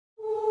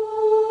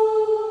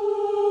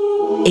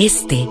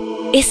Este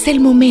es el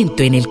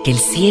momento en el que el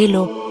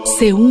cielo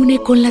se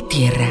une con la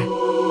tierra.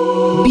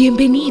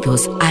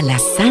 Bienvenidos a la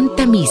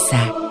Santa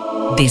Misa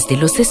desde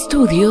los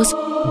estudios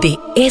de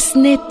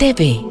ESNE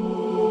TV.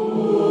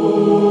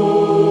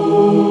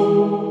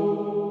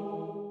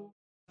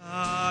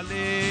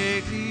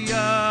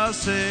 Alegría,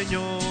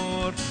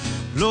 Señor,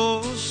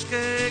 los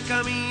que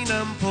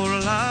caminan por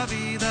la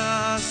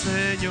vida,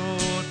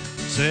 Señor,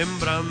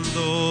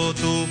 sembrando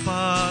tu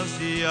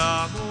paz y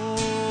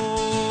amor.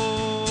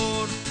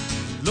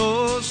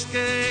 Los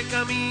que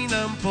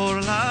caminan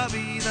por la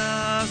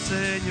vida,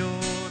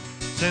 Señor,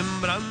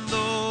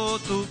 sembrando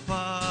tu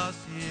paz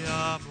y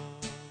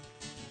amor.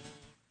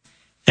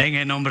 En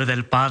el nombre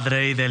del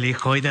Padre, y del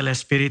Hijo, y del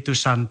Espíritu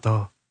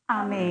Santo.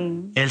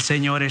 Amén. El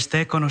Señor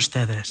esté con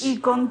ustedes. Y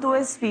con tu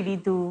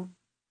espíritu.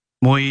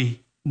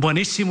 Muy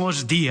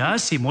buenísimos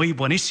días y muy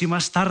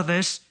buenísimas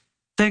tardes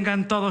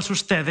tengan todos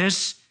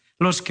ustedes,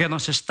 los que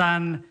nos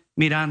están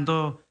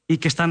mirando y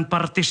que están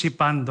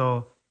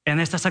participando en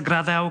esta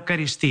Sagrada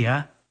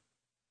Eucaristía.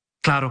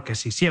 Claro que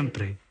sí,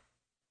 siempre.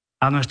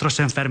 A nuestros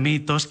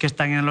enfermitos que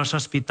están en los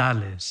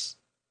hospitales,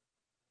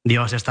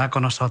 Dios está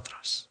con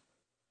nosotros.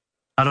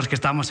 A los que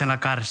estamos en la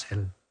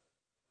cárcel,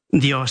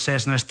 Dios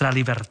es nuestra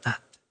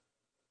libertad.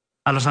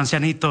 A los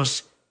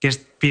ancianitos que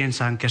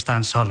piensan que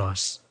están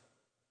solos,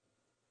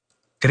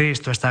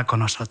 Cristo está con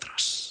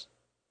nosotros.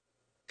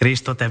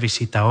 Cristo te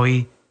visita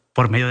hoy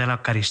por medio de la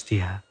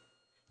Eucaristía.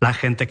 La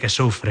gente que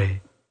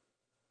sufre,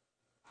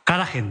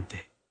 cada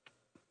gente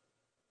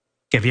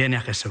que viene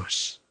a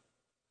Jesús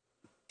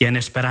tiene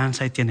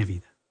esperanza y tiene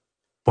vida.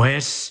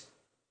 Pues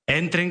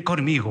entren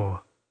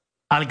conmigo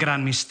al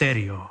gran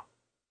misterio,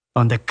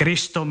 donde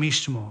Cristo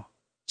mismo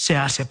se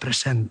hace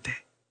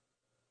presente.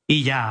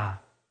 Y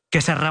ya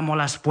que cerramos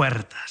las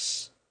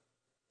puertas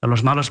de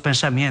los malos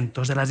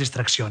pensamientos, de las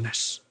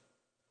distracciones,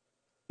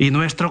 y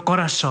nuestro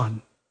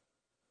corazón,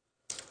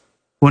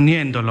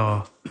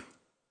 uniéndolo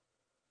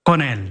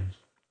con Él,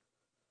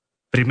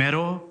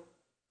 primero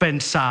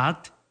pensad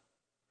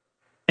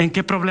en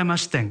qué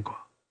problemas tengo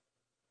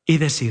y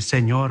decir: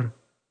 Señor,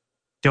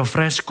 te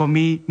ofrezco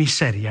mi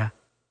miseria,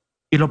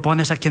 y lo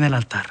pones aquí en el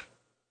altar.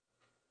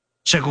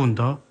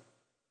 Segundo,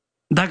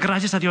 da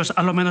gracias a Dios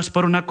a lo menos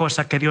por una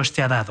cosa que Dios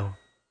te ha dado,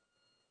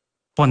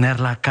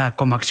 ponerla acá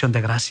como acción de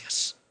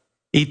gracias.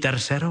 Y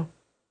tercero,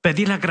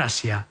 pedir la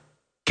gracia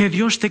que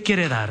Dios te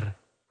quiere dar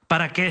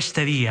para que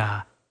este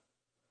día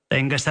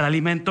tengas el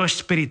alimento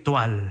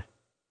espiritual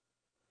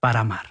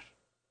para amar.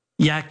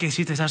 Ya que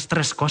hiciste esas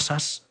tres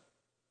cosas,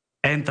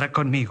 entra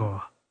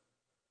conmigo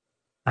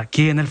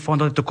aquí en el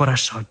fondo de tu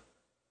corazón.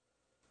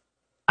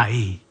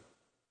 Ahí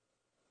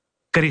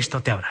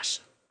Cristo te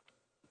abraza.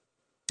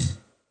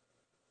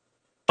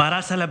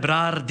 Para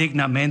celebrar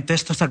dignamente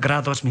estos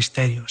sagrados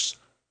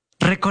misterios,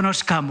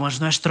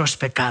 reconozcamos nuestros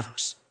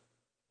pecados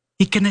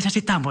y que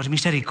necesitamos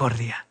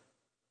misericordia.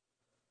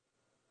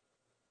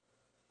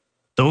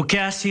 Tú que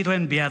has sido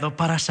enviado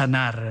para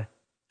sanar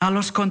a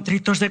los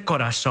contritos de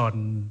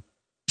corazón,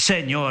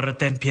 Señor,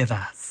 ten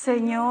piedad.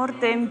 Señor,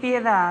 ten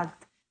piedad.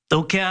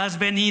 Tú que has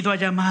venido a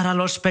llamar a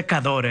los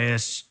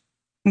pecadores,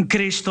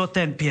 Cristo,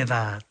 ten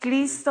piedad.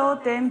 Cristo,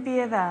 ten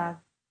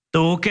piedad.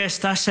 Tú que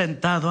estás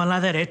sentado a la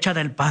derecha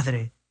del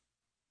Padre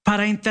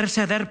para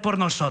interceder por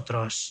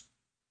nosotros,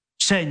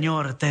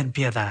 Señor, ten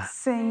piedad.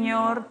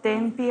 Señor,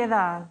 ten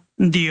piedad.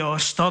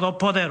 Dios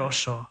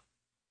Todopoderoso,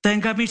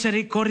 tenga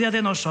misericordia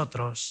de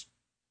nosotros,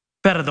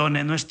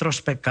 perdone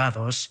nuestros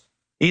pecados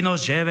y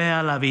nos lleve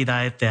a la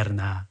vida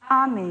eterna.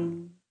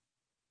 Amén.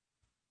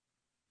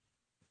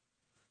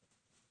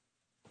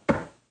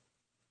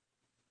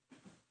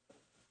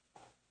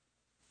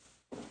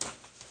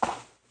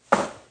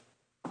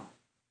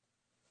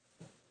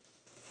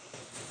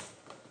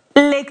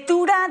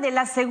 Lectura de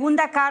la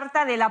segunda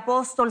carta del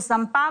apóstol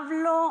San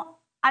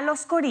Pablo a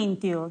los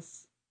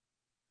Corintios.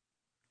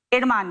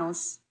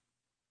 Hermanos,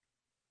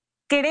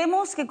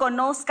 queremos que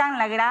conozcan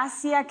la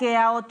gracia que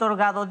ha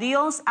otorgado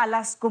Dios a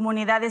las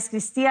comunidades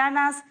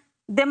cristianas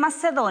de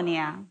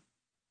Macedonia.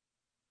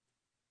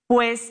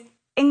 Pues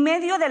en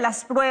medio de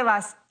las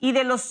pruebas y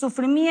de los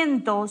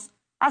sufrimientos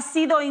ha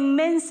sido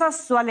inmensa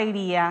su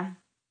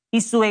alegría,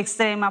 y su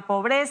extrema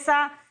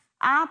pobreza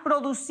ha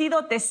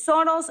producido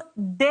tesoros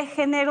de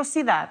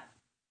generosidad.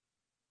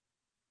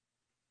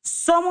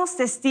 Somos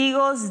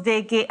testigos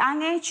de que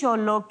han hecho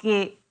lo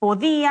que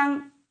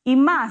podían y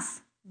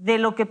más de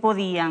lo que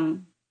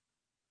podían.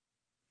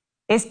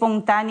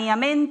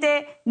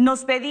 Espontáneamente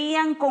nos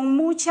pedían con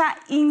mucha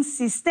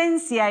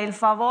insistencia el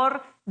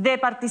favor de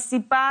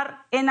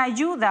participar en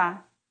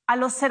ayuda a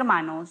los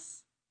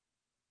hermanos.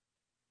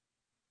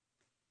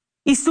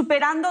 Y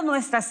superando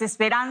nuestras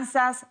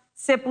esperanzas,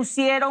 se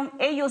pusieron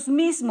ellos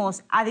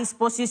mismos a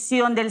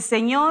disposición del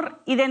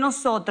Señor y de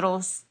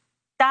nosotros,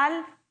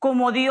 tal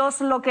como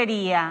Dios lo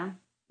quería,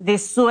 de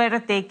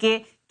suerte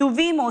que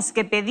tuvimos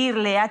que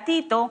pedirle a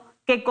Tito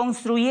que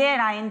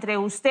construyera entre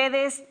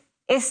ustedes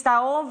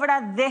esta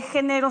obra de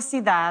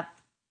generosidad,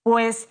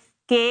 pues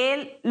que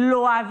él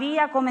lo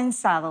había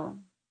comenzado.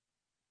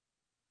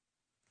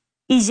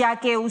 Y ya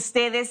que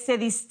ustedes se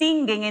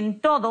distinguen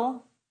en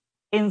todo,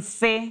 en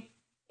fe,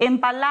 en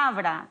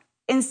palabra,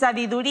 en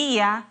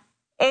sabiduría,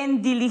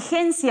 en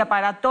diligencia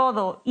para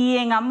todo y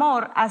en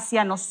amor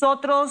hacia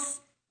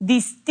nosotros,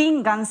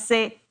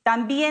 distínganse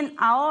también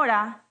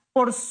ahora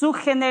por su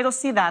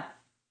generosidad.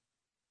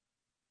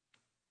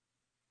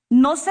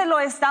 No se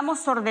lo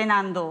estamos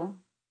ordenando,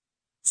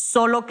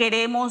 solo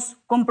queremos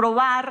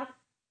comprobar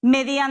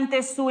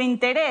mediante su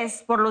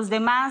interés por los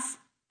demás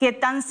que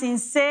tan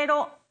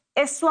sincero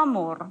es su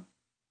amor.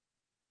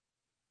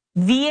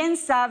 Bien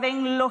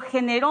saben lo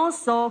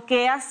generoso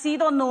que ha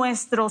sido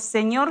nuestro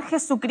Señor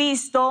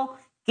Jesucristo,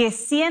 que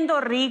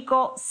siendo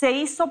rico se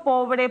hizo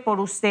pobre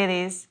por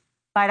ustedes,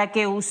 para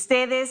que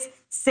ustedes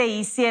se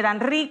hicieran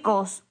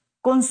ricos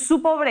con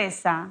su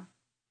pobreza.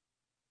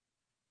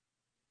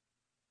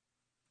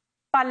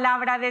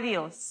 Palabra de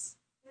Dios.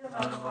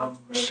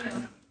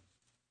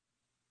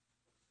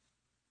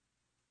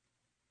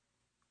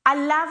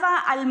 Alaba,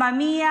 alma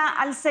mía,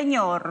 al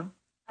Señor.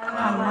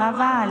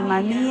 Alaba,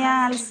 alma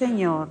mía, al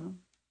Señor.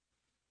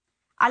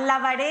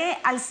 Alabaré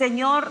al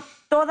Señor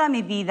toda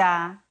mi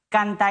vida.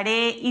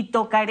 Cantaré y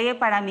tocaré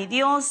para mi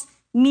Dios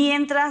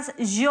mientras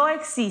yo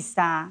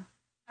exista.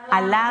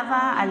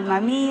 Alaba, alma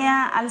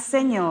mía, al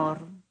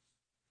Señor.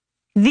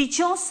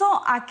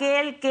 Dichoso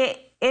aquel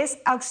que es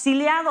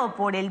auxiliado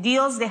por el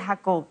Dios de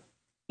Jacob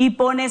y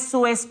pone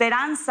su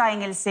esperanza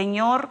en el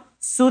Señor,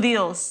 su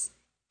Dios,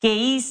 que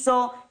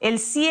hizo el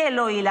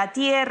cielo y la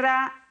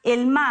tierra,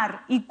 el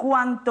mar y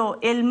cuanto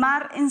el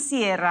mar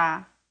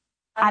encierra.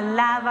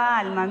 Alaba,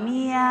 alma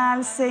mía,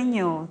 al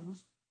Señor.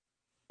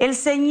 El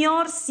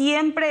Señor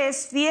siempre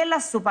es fiel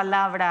a su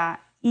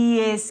palabra y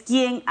es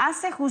quien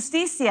hace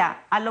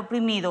justicia al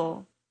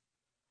oprimido.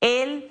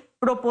 Él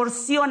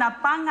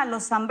proporciona pan a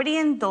los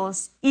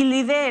hambrientos y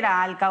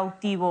libera al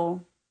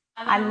cautivo.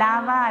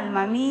 Alaba,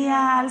 alma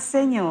mía, al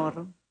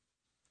Señor.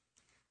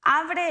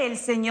 Abre el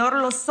Señor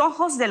los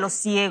ojos de los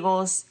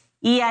ciegos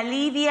y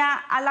alivia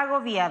al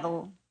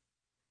agobiado.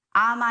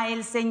 Ama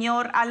el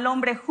Señor al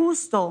hombre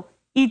justo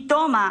y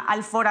toma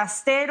al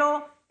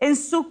forastero en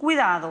su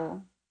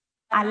cuidado.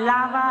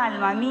 Alaba,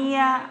 alma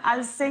mía,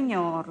 al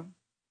Señor.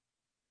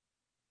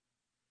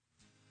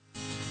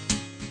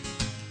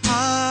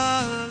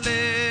 Aleluya,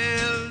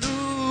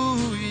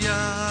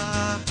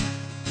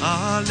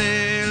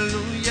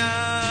 aleluya,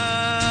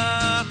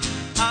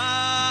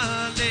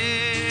 aleluya,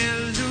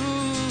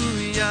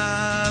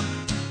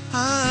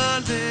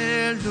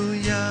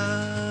 aleluya.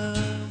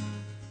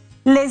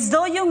 Les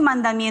doy un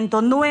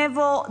mandamiento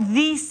nuevo,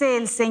 dice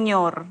el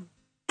Señor,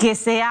 que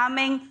se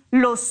amen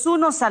los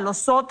unos a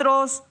los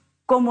otros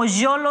como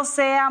yo los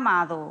he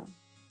amado.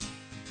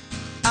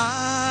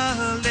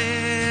 Aleluya,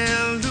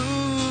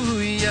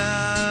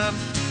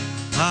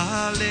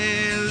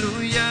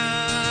 aleluya,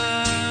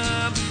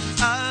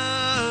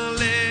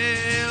 aleluya,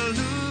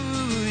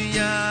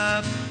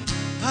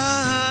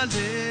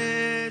 aleluya.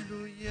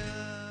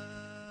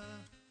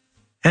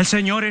 El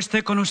Señor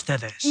esté con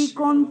ustedes. Y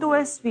con tu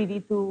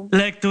espíritu.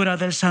 Lectura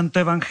del Santo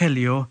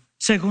Evangelio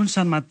según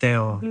San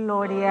Mateo.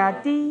 Gloria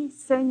a ti,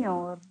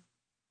 Señor.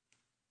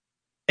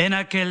 En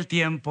aquel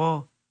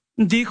tiempo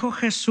dijo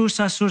Jesús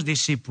a sus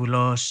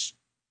discípulos: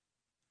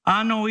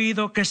 han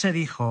oído que se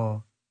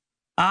dijo,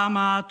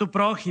 ama a tu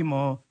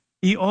prójimo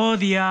y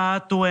odia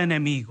a tu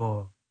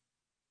enemigo.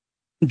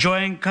 Yo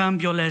en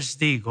cambio les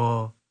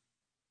digo,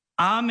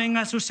 amen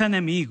a sus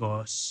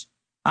enemigos,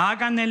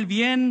 hagan el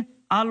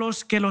bien a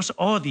los que los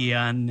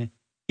odian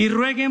y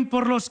rueguen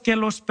por los que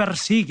los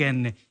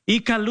persiguen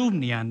y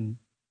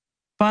calumnian,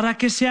 para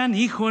que sean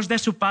hijos de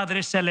su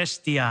Padre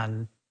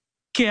Celestial,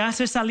 que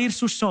hace salir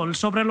su sol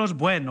sobre los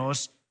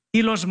buenos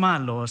y los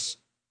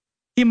malos,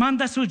 y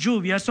manda su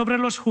lluvia sobre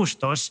los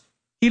justos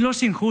y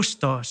los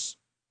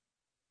injustos.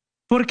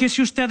 Porque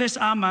si ustedes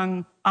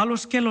aman a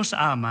los que los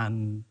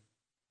aman,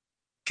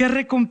 ¿qué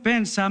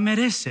recompensa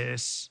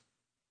mereces?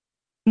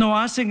 ¿No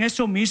hacen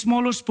eso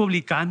mismo los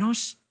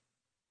publicanos?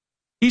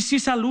 Y si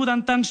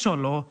saludan tan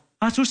solo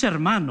a sus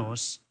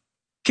hermanos,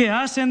 ¿qué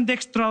hacen de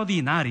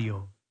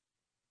extraordinario?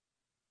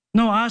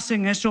 ¿No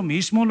hacen eso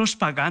mismo los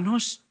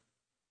paganos?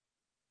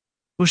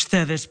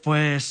 Ustedes,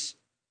 pues,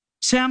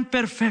 sean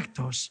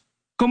perfectos,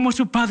 como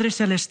su Padre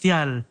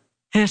Celestial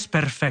es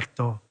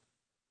perfecto.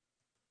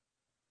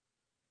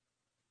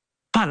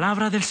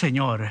 Palabra del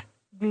Señor.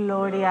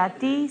 Gloria a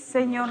ti,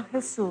 Señor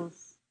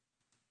Jesús.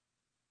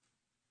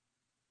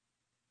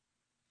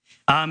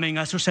 Amen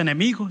a sus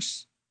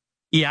enemigos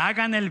y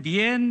hagan el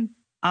bien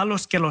a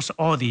los que los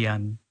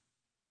odian.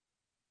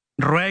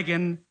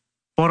 Rueguen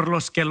por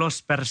los que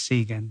los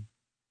persiguen.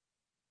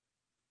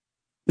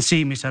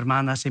 Sí, mis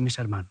hermanas y mis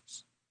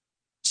hermanos,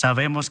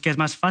 sabemos que es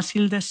más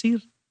fácil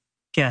decir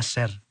que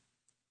hacer.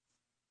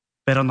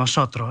 Pero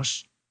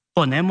nosotros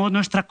ponemos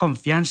nuestra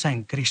confianza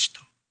en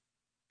Cristo,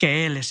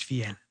 que Él es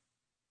fiel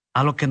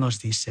a lo que nos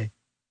dice,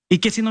 y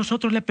que si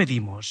nosotros le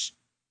pedimos,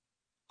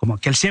 como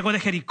aquel ciego de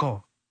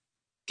Jericó,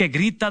 que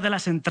grita de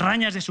las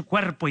entrañas de su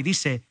cuerpo y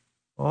dice,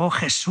 oh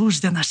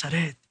Jesús de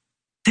Nazaret,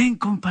 ten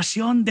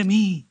compasión de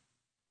mí.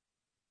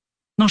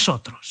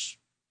 Nosotros,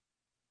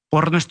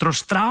 por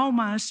nuestros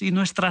traumas y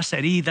nuestras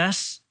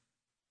heridas,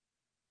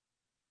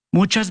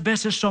 muchas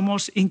veces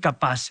somos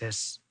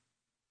incapaces.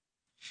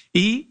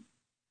 Y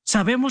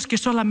sabemos que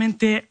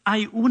solamente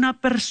hay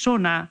una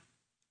persona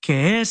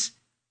que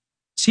es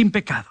sin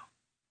pecado.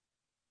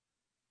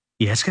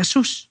 Y es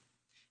Jesús.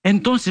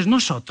 Entonces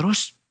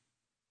nosotros,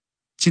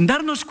 sin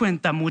darnos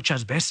cuenta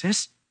muchas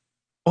veces,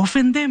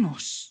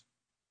 ofendemos.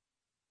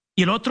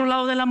 Y el otro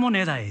lado de la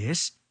moneda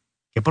es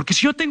que porque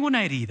si yo tengo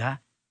una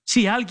herida,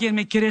 si alguien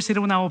me quiere hacer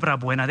una obra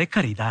buena de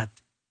caridad,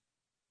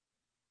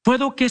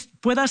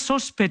 pueda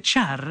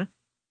sospechar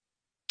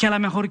que a lo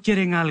mejor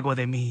quieren algo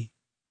de mí.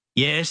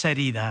 Y esa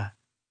herida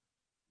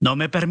no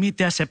me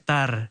permite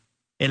aceptar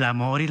el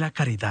amor y la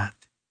caridad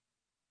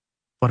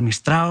por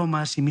mis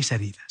traumas y mis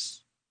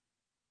heridas.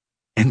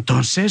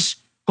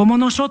 Entonces, como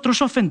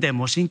nosotros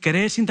ofendemos sin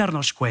querer, sin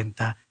darnos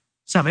cuenta,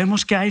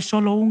 sabemos que hay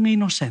solo un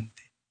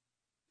inocente,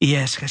 y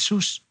es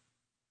Jesús.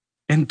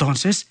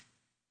 Entonces,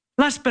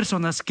 las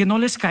personas que no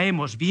les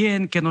caemos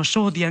bien, que nos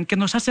odian, que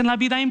nos hacen la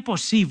vida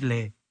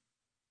imposible,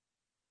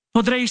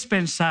 podréis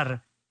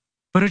pensar,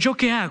 ¿pero yo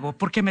qué hago?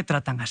 ¿Por qué me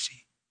tratan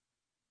así?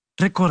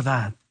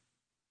 Recordad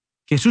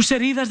que sus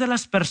heridas de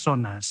las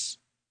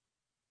personas,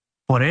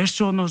 por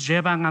eso nos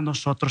llevan a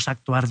nosotros a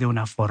actuar de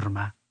una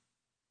forma.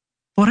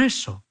 Por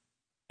eso,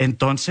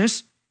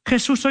 entonces,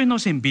 Jesús hoy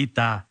nos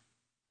invita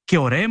que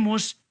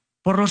oremos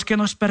por los que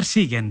nos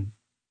persiguen,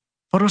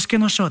 por los que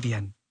nos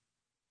odian.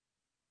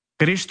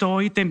 Cristo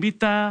hoy te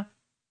invita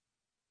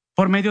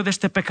por medio de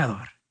este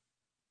pecador.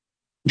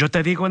 Yo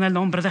te digo en el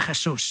nombre de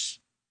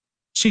Jesús,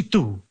 si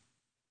tú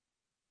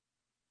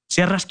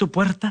cierras tu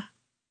puerta,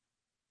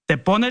 te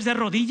pones de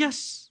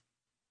rodillas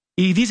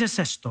y dices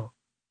esto: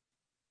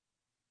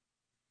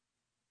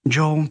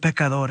 yo, un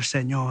pecador,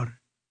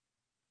 Señor,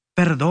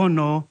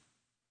 perdono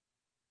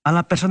a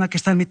la persona que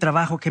está en mi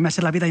trabajo, que me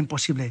hace la vida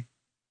imposible.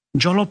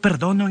 Yo lo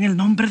perdono en el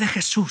nombre de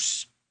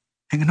Jesús,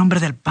 en el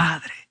nombre del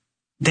Padre,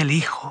 del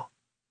Hijo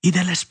y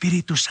del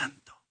Espíritu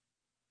Santo.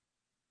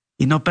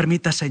 Y no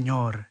permita,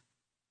 Señor,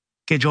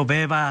 que yo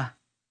beba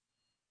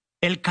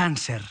el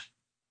cáncer,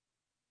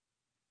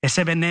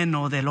 ese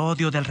veneno del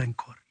odio, del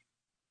rencor.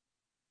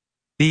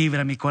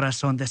 Libra mi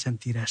corazón de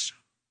sentir eso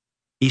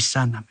y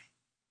sáname.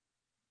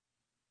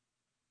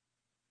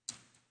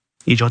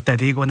 Y yo te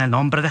digo en el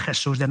nombre de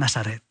Jesús de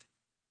Nazaret,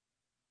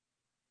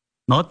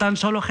 no tan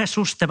solo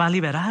Jesús te va a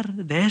liberar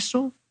de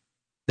eso,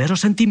 de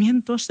esos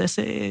sentimientos, de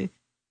ese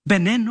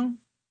veneno,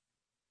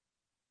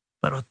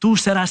 pero tú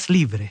serás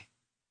libre.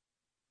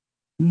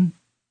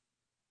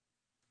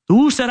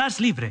 Tú serás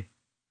libre,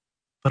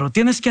 pero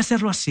tienes que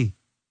hacerlo así,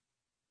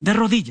 de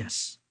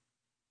rodillas,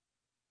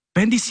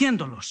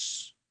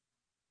 bendiciéndolos.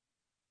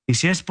 Y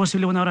si es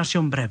posible, una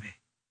oración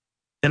breve,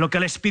 de lo que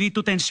el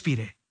Espíritu te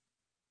inspire.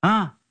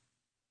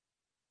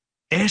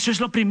 Eso es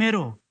lo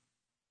primero,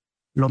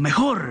 lo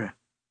mejor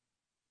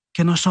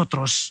que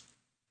nosotros,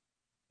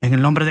 en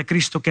el nombre de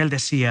Cristo, que Él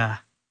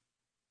decía: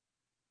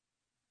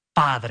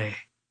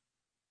 Padre,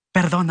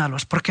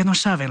 perdónalos porque no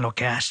saben lo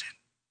que hacen.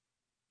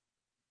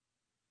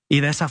 Y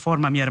de esa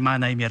forma, mi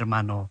hermana y mi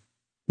hermano,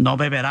 no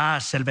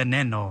beberás el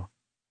veneno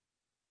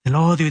del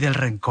odio y del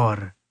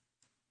rencor,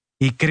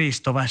 y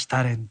Cristo va a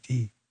estar en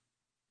ti.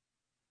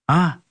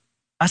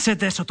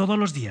 Haced eso todos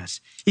los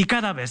días, y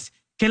cada vez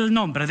que el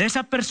nombre de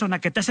esa persona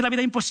que te hace la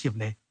vida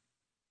imposible,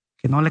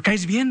 que no le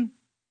caes bien,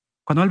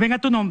 cuando Él venga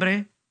a tu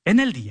nombre en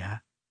el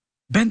día,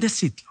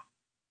 bendecidlo.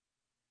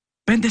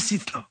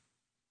 Bendecidlo.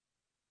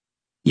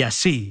 Y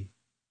así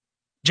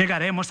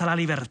llegaremos a la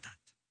libertad.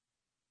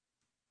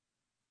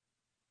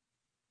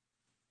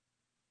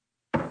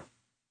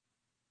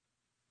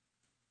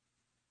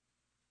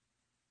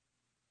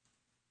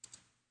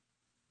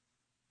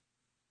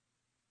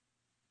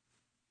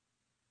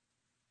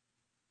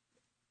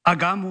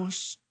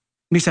 Hagamos,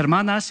 mis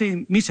hermanas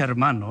y mis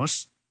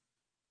hermanos,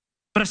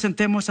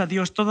 presentemos a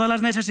Dios todas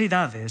las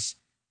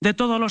necesidades de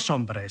todos los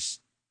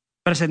hombres.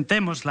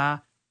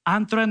 Presentémosla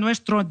ante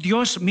nuestro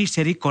Dios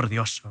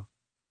misericordioso.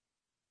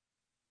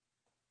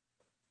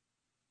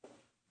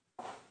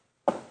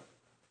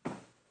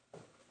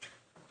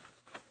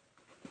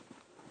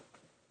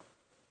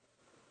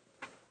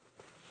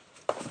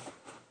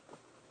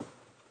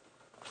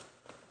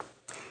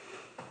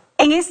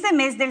 En este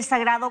mes del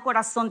Sagrado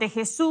Corazón de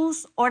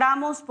Jesús,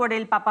 oramos por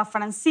el Papa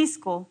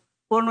Francisco,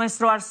 por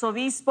nuestro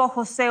arzobispo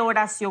José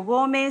Horacio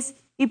Gómez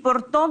y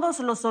por todos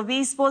los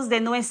obispos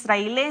de nuestra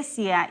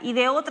iglesia y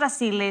de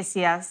otras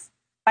iglesias,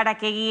 para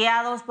que,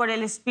 guiados por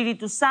el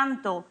Espíritu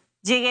Santo,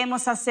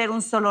 lleguemos a ser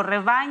un solo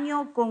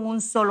rebaño con un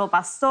solo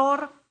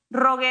pastor.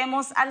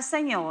 Roguemos al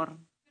Señor.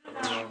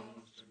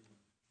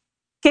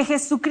 Que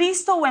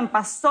Jesucristo, buen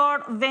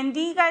pastor,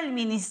 bendiga el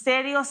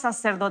ministerio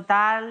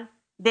sacerdotal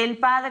del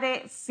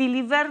Padre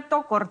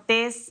Filiberto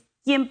Cortés,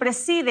 quien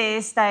preside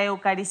esta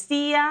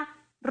Eucaristía.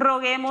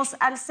 Roguemos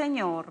al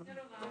Señor.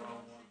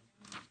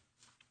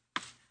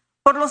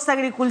 Por los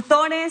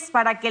agricultores,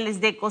 para que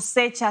les dé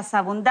cosechas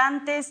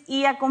abundantes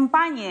y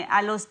acompañe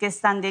a los que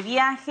están de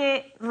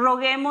viaje,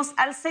 roguemos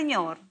al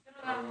Señor.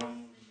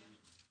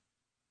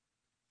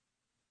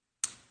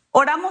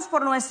 Oramos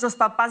por nuestros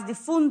papás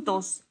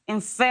difuntos,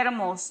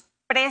 enfermos,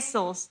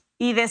 presos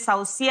y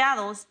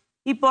desahuciados,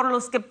 y por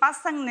los que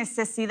pasan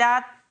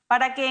necesidad,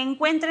 para que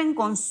encuentren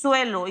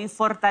consuelo y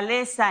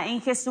fortaleza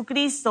en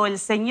Jesucristo el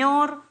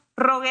Señor.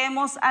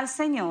 Roguemos al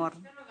Señor.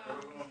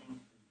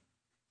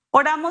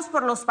 Oramos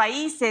por los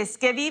países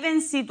que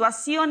viven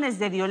situaciones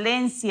de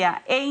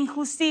violencia e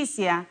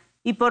injusticia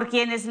y por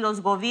quienes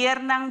los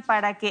gobiernan,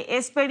 para que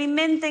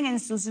experimenten en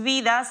sus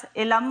vidas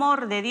el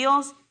amor de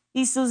Dios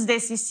y sus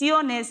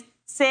decisiones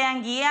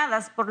sean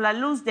guiadas por la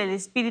luz del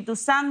Espíritu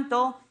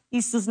Santo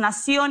y sus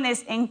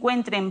naciones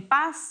encuentren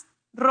paz.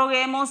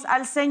 Roguemos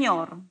al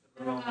Señor.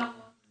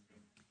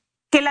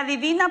 Que la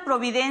divina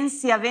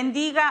providencia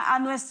bendiga a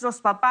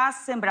nuestros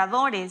papás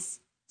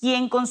sembradores,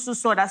 quien con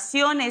sus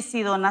oraciones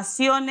y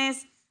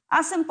donaciones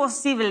hacen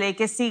posible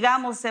que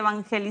sigamos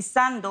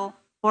evangelizando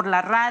por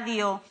la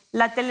radio,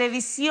 la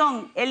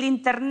televisión, el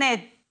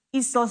internet,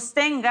 y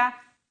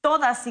sostenga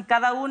todas y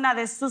cada una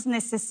de sus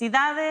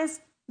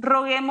necesidades.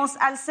 Roguemos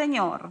al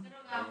Señor.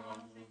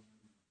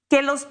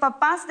 Que los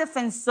papás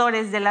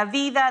defensores de la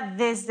vida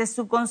desde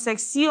su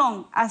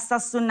concepción hasta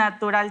su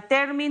natural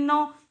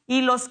término,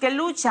 y los que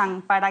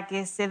luchan para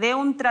que se dé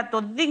un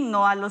trato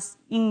digno a los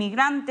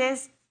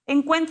inmigrantes,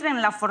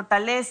 encuentren la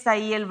fortaleza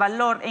y el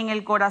valor en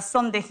el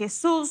corazón de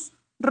Jesús.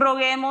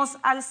 Roguemos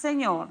al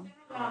Señor.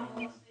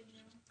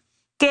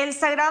 Que el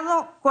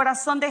Sagrado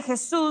Corazón de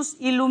Jesús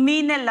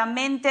ilumine la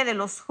mente de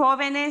los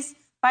jóvenes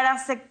para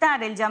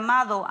aceptar el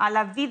llamado a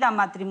la vida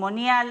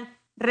matrimonial,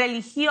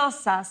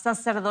 religiosa,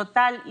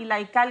 sacerdotal y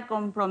laical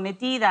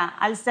comprometida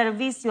al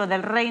servicio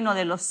del reino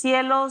de los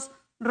cielos.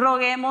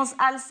 Roguemos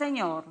al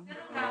Señor.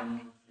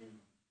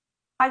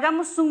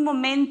 Hagamos un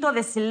momento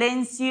de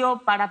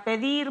silencio para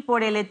pedir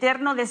por el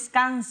eterno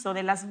descanso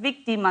de las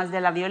víctimas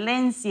de la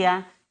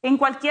violencia en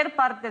cualquier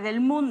parte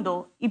del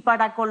mundo y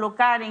para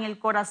colocar en el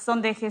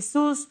corazón de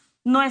Jesús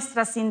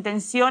nuestras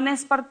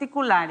intenciones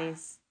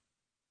particulares.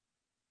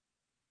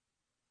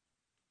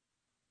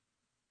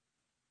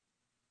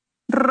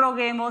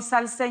 Roguemos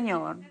al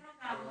Señor.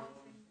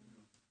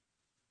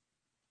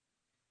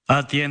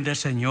 Atiende,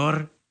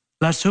 Señor,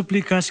 las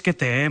súplicas que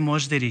te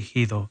hemos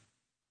dirigido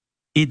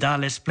y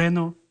dales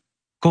pleno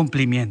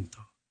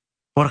cumplimiento.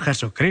 Por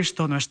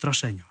Jesucristo nuestro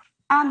Señor.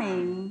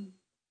 Amén.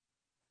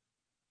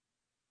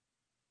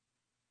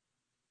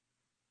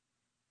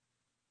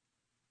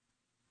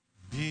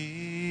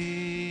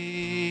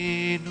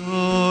 Vino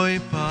y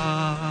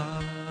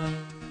paz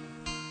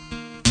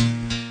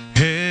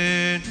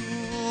en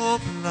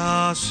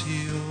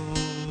oblación,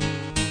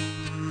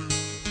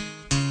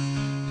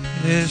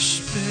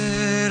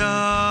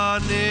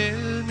 esperan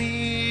el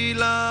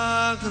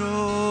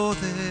milagro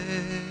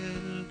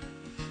del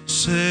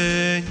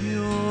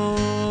Señor.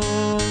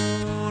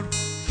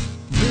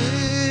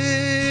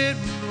 Ven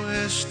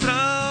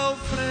nuestra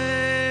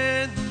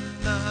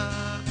ofrenda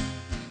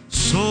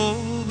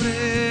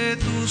sobre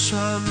tu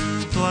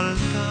santo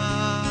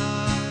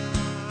altar.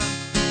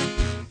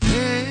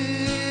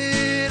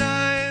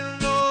 Era en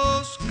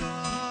los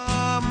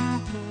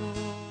campos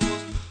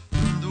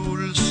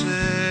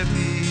dulce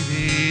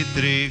vid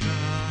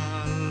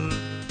trigal,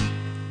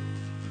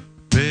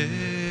 pero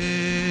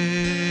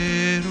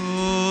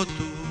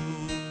tú,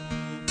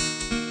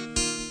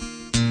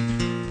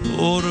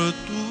 por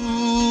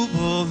tu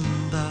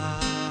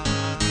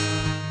bondad,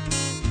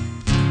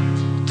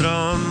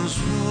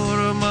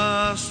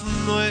 transformas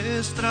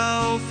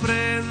nuestra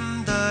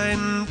ofrenda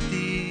en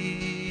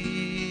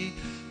ti,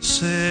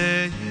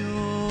 Señor.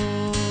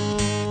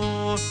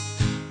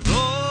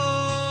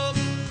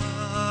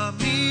 Toma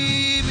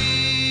mi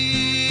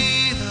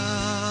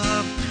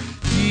vida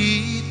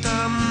y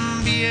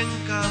también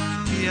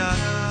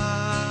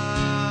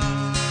cambiará.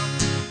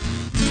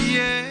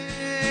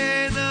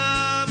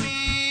 Llena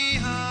mi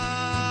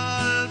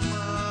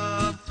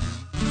alma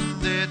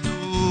de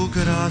tu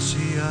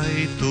gracia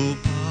y tu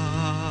paz.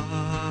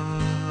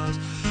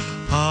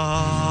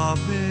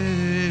 Amén.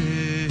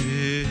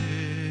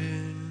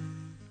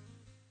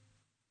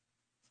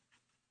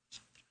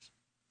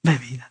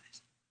 Bebida.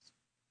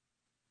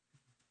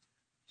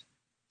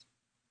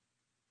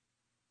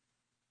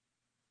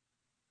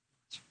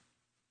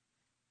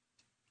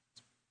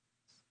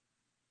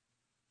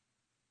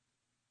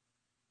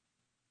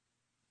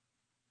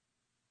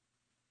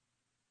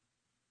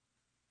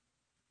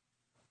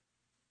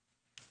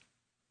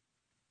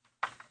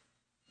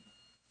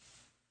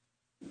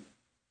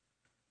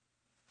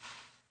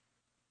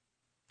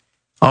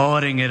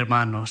 Oren,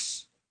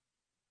 hermanos,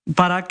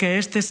 para que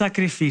este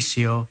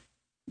sacrificio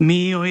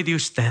mío y de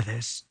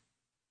ustedes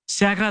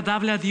sea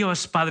agradable a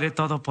Dios Padre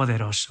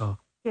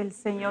Todopoderoso. Que el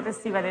Señor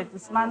reciba de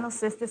tus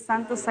manos este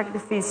santo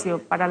sacrificio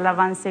para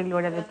alabanza y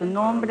gloria de tu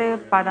nombre,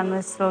 para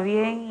nuestro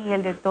bien y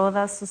el de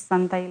toda su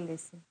santa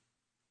iglesia.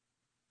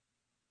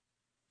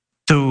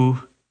 Tú,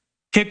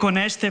 que con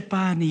este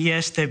pan y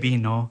este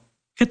vino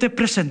que te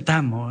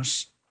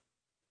presentamos,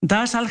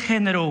 das al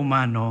género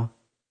humano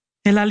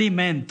el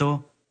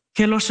alimento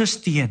que lo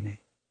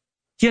sostiene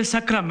y el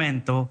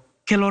sacramento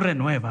que lo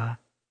renueva.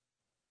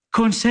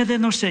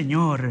 Concédenos,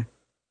 Señor,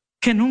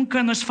 que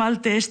nunca nos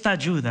falte esta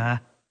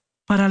ayuda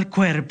para el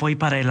cuerpo y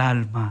para el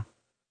alma.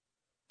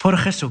 Por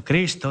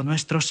Jesucristo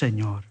nuestro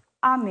Señor.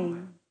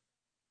 Amén.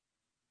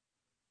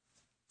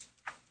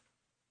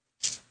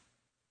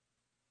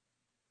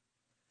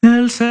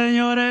 El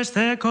Señor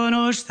esté con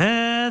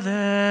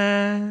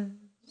ustedes.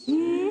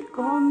 Y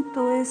con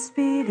tu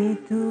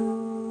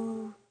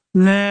espíritu.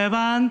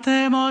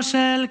 Levantemos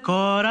el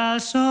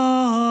corazón.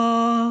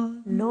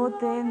 Lo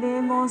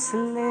tenemos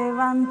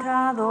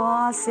levantado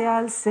hacia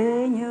el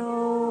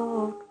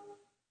Señor.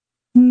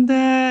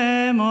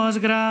 Demos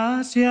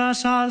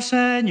gracias al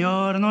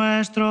Señor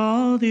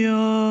nuestro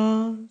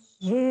Dios.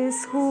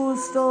 Es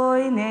justo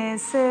y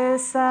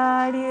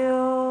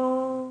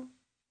necesario.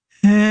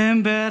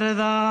 En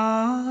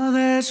verdad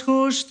es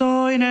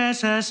justo y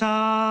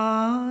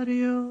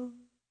necesario.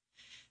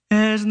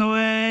 Es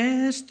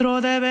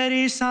nuestro deber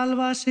y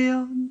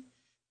salvación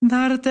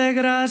darte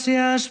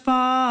gracias,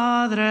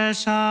 Padre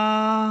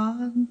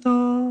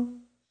Santo,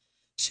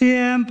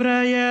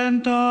 siempre y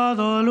en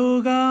todo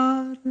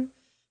lugar,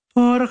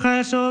 por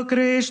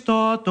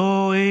Jesucristo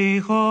tu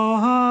Hijo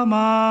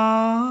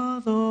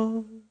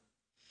amado.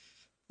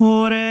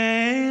 Por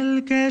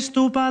Él, que es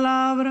tu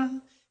palabra,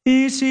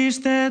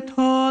 hiciste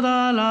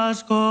todas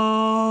las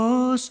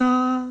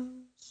cosas.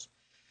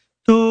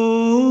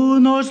 Tú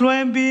nos lo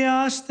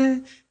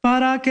enviaste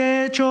para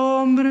que, hecho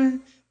hombre,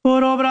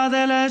 por obra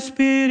del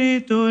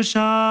Espíritu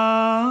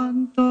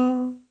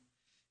Santo,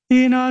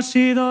 y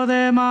nacido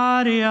de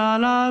María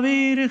la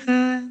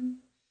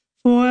Virgen,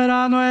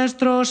 fuera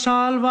nuestro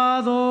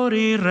Salvador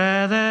y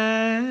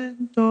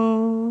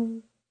Redentor.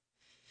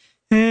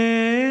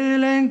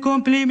 Él, en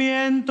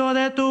cumplimiento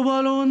de tu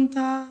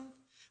voluntad,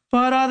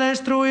 para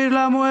destruir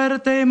la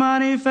muerte y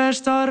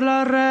manifestar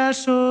la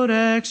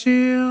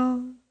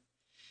resurrección,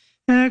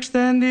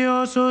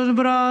 extendió sus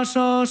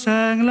brazos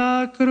en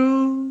la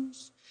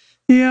cruz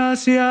y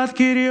así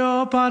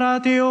adquirió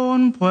para ti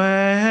un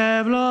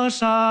pueblo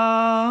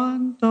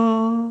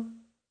santo.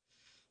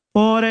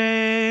 Por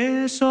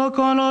eso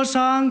con los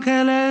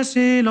ángeles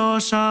y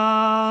los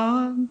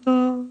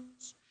santos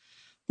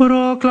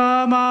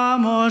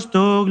proclamamos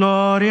tu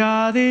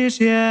gloria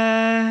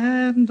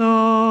diciendo: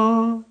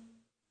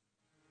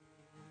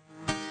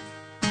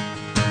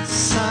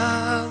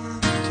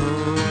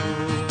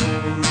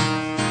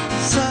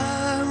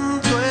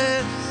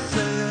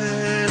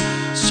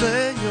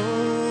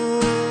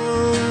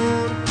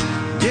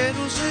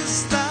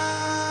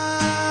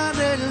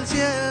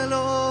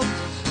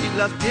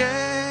 la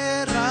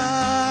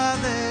tierra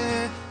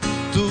de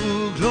tu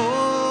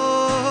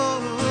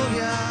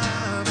gloria.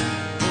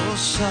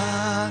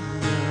 Hosana,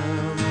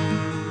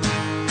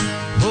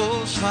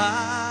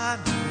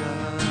 Hosana,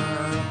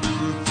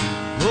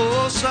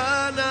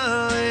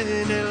 Hosana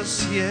en el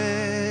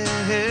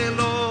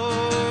cielo.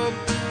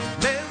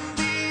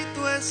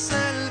 Bendito es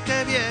el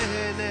que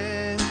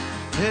viene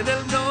en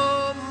el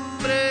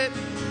nombre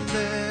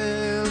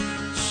del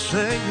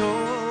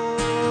Señor.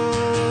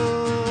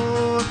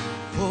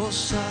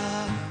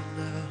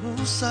 Hosana,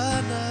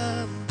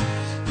 Hosana,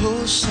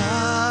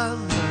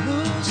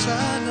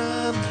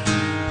 Hosana,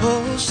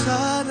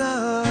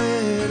 Hosana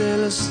en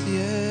el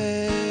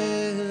cielo.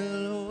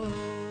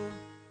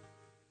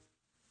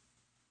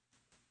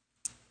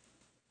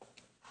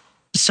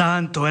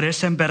 Santo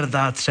eres en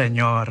verdad,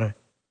 Señor,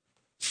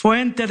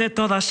 fuente de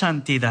toda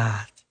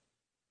santidad.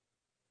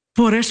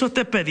 Por eso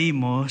te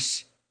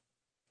pedimos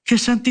que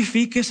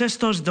santifiques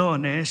estos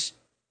dones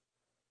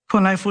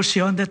con la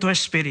efusión de tu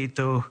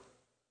Espíritu,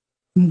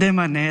 de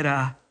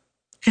manera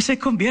que se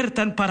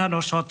conviertan para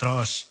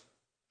nosotros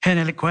en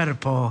el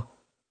cuerpo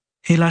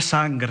y la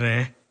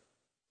sangre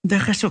de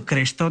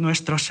Jesucristo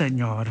nuestro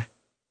Señor,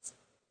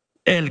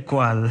 el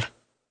cual,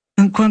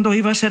 cuando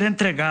iba a ser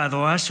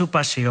entregado a su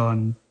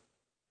pasión,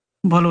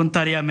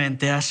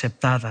 voluntariamente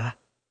aceptada,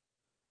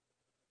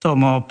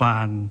 tomó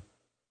pan,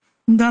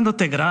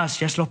 dándote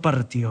gracias, lo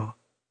partió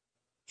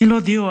y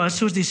lo dio a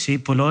sus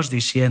discípulos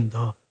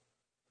diciendo: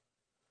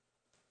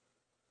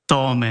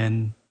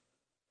 tomen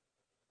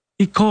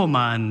y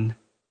coman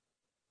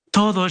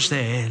todos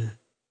de él,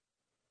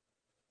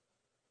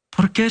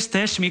 porque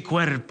este es mi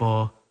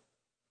cuerpo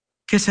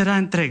que será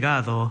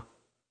entregado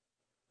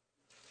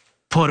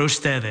por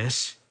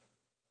ustedes.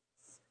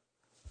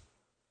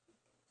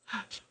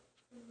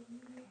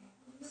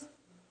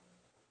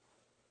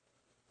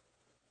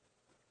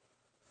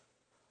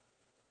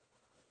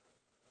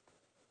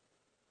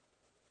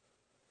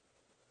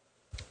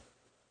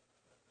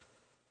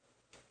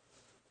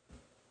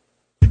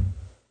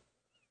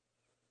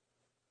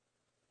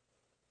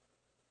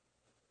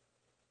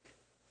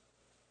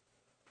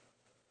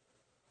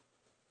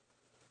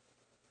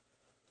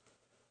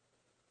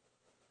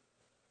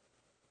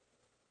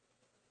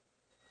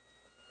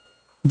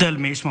 Del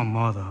mismo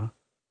modo,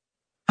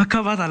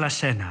 acabada la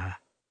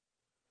cena,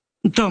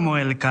 tomó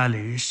el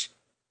cáliz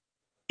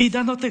y,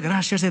 dándote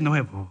gracias de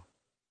nuevo,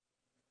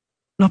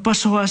 lo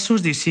pasó a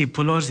sus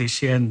discípulos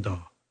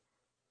diciendo: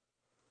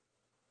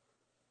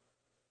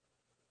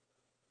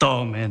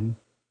 tomen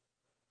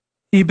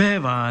y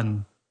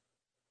beban.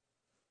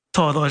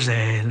 todo es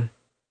de Él.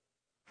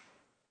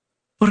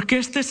 Porque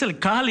este es el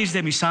cáliz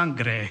de mi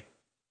sangre,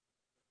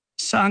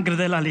 sangre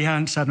de la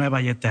alianza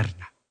nueva y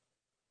eterna,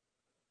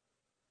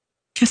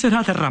 que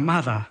será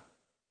derramada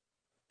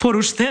por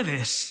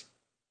ustedes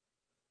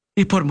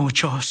y por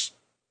muchos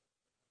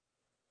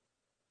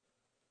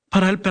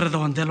para el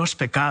perdón de los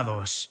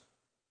pecados.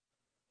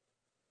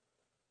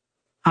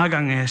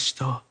 Hagan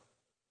esto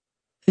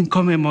en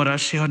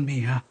conmemoración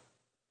mía.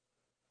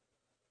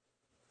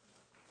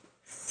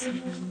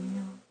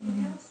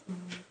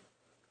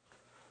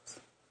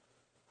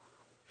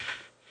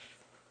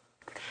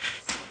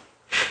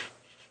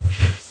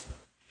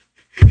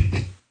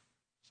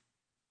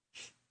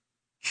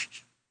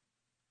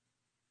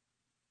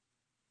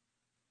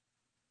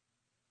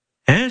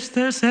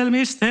 Este es el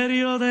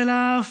misterio de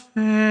la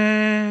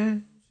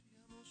fe.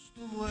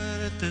 Tu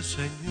muerte,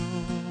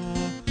 Señor,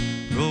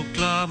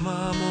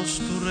 proclamamos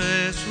tu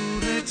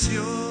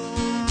resurrección.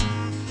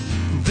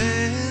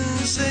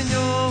 Ven,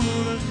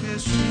 Señor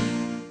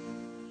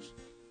Jesús.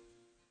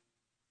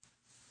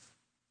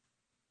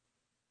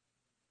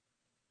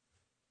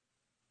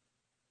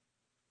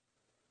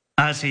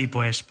 Así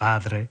pues,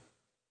 Padre,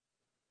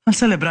 al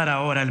celebrar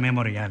ahora el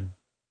memorial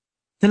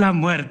de la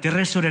muerte y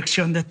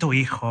resurrección de tu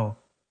Hijo,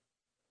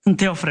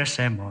 te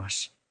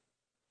ofrecemos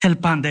el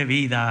pan de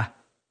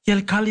vida y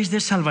el cáliz de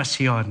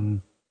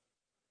salvación.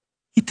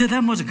 Y te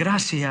damos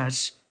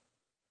gracias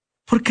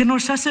porque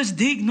nos haces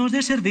dignos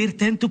de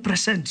servirte en tu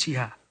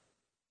presencia.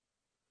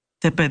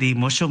 Te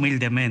pedimos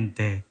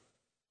humildemente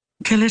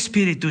que el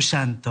Espíritu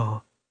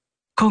Santo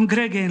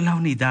congregue en la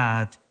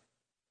unidad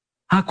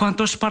a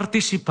cuantos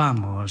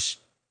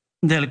participamos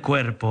del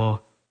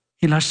cuerpo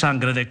y la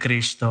sangre de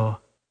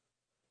Cristo.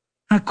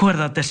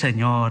 Acuérdate,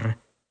 Señor,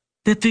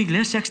 de tu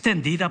iglesia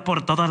extendida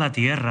por toda la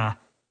tierra,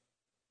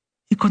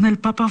 y con el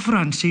Papa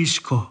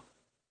Francisco,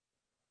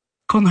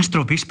 con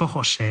nuestro obispo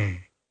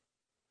José,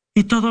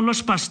 y todos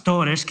los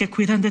pastores que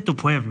cuidan de tu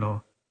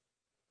pueblo.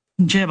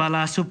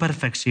 Llévala a su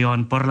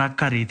perfección por la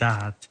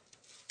caridad.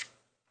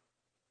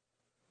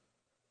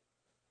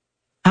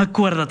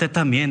 Acuérdate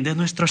también de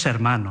nuestros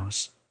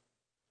hermanos,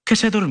 que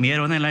se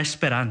durmieron en la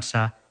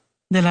esperanza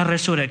de la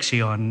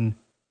resurrección,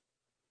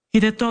 y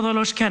de todos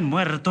los que han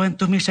muerto en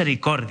tu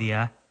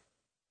misericordia.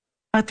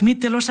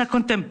 Admítelos a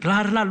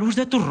contemplar la luz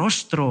de tu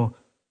rostro.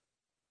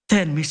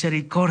 Ten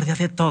misericordia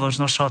de todos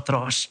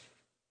nosotros.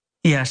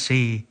 Y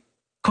así,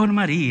 con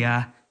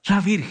María,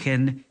 la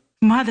Virgen,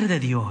 Madre de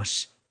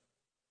Dios,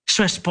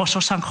 su esposo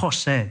San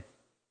José,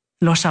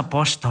 los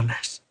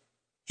apóstoles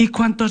y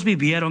cuantos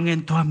vivieron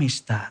en tu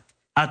amistad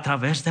a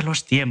través de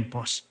los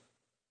tiempos,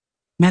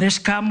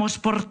 merezcamos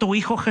por tu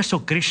Hijo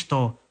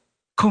Jesucristo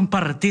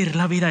compartir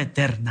la vida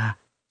eterna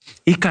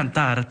y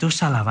cantar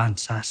tus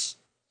alabanzas.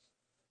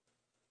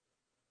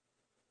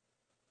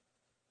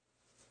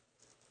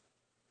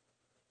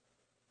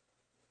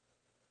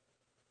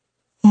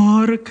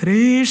 Por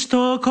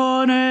Cristo,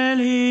 con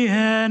Él y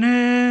en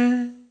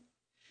Él,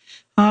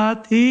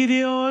 a ti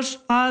Dios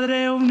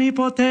Padre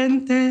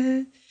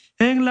omnipotente,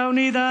 en la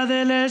unidad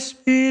del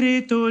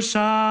Espíritu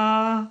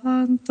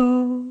Santo,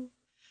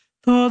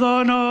 todo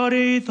honor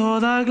y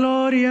toda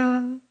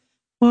gloria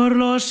por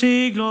los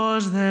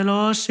siglos de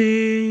los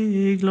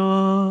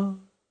siglos.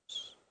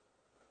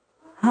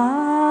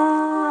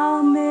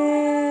 Amén.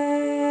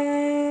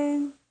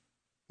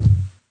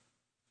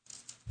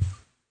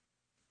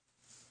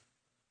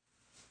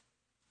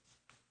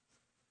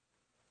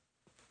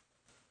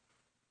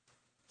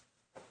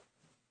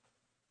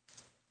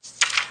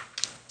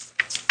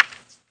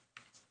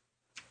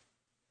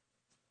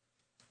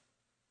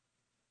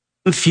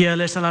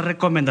 Fieles a la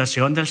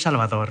recomendación del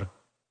Salvador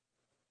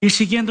y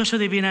siguiendo su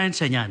divina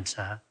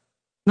enseñanza,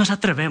 nos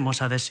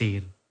atrevemos a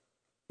decir: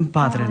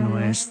 Padre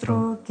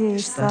nuestro que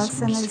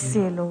estás en el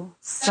cielo,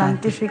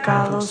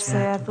 santificado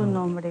sea tu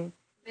nombre.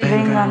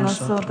 Venga a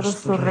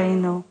nosotros tu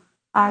reino.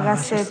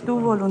 Hágase tu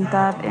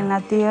voluntad en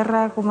la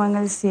tierra como en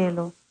el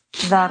cielo.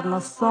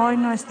 Darnos hoy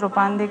nuestro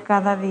pan de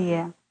cada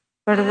día.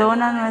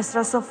 Perdona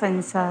nuestras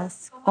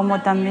ofensas,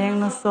 como también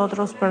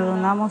nosotros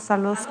perdonamos a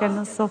los que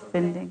nos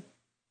ofenden.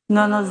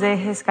 No nos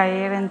dejes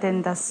caer en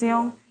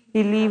tentación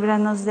y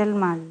líbranos del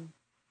mal.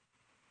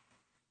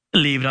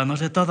 Líbranos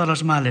de todos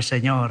los males,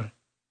 Señor,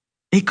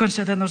 y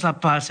concédenos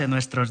la paz en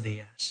nuestros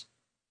días,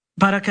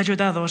 para que,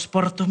 ayudados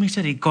por tu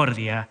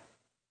misericordia,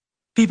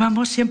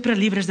 vivamos siempre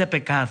libres de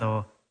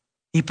pecado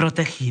y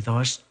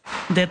protegidos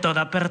de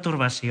toda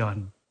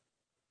perturbación,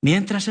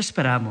 mientras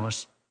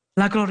esperamos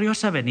la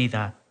gloriosa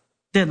venida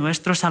de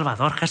nuestro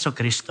Salvador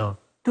Jesucristo.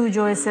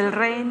 Tuyo es el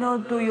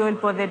reino, tuyo el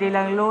poder y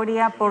la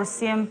gloria, por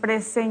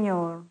siempre,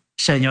 Señor.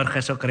 Señor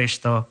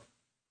Jesucristo,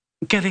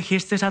 que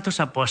dijiste a tus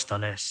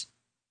apóstoles: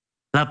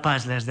 la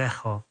paz les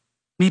dejo,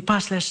 mi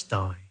paz les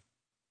doy.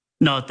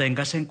 No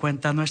tengas en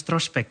cuenta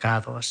nuestros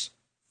pecados,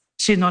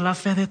 sino la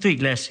fe de tu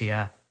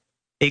Iglesia,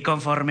 y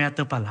conforme a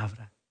tu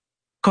palabra,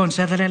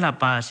 concédele la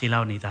paz y la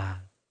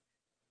unidad.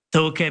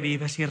 Tú que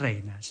vives y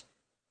reinas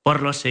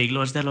por los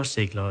siglos de los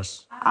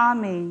siglos.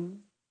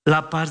 Amén.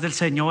 La paz del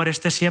Señor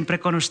esté siempre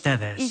con y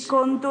ustedes.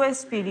 con tu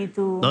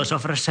espíritu. Nos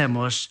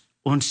ofrecemos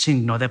un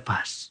signo de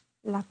paz.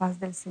 La paz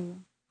del Señor.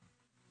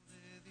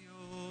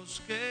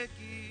 Dios que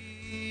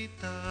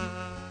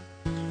quita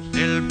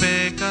el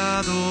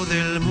pecado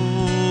del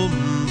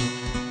mundo,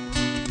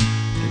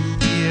 ten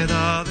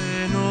piedad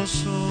de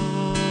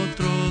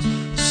nosotros,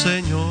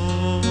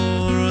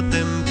 Señor,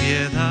 ten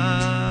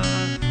piedad.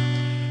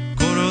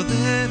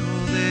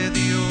 Cordero de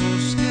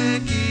Dios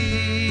que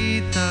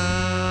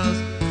quitas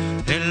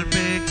el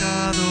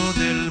pecado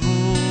del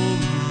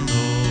mundo,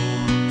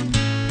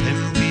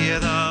 ten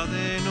piedad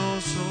de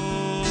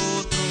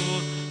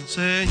nosotros,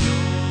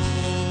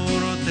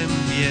 Señor, ten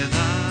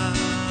piedad.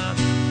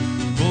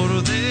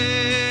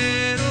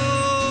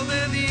 Cordero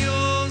de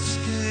Dios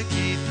que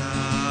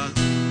quitas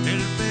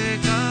el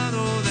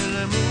pecado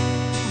del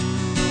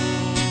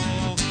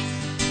mundo,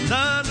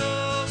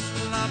 danos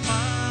la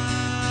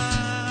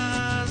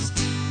paz,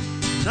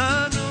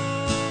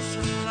 danos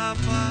la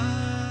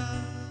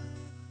paz.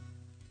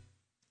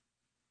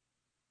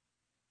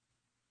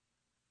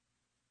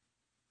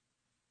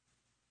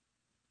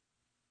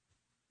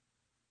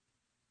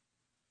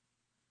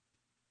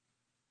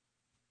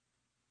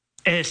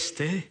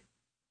 Este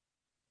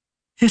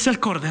es el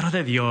Cordero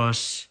de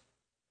Dios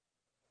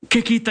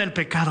que quita el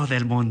pecado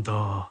del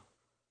mundo.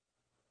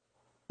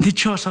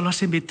 Dichosos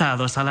los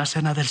invitados a la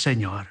cena del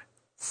Señor.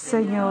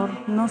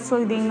 Señor, no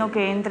soy digno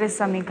que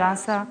entres a mi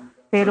casa,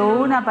 pero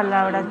una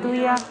palabra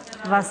tuya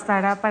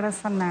bastará para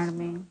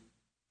sanarme.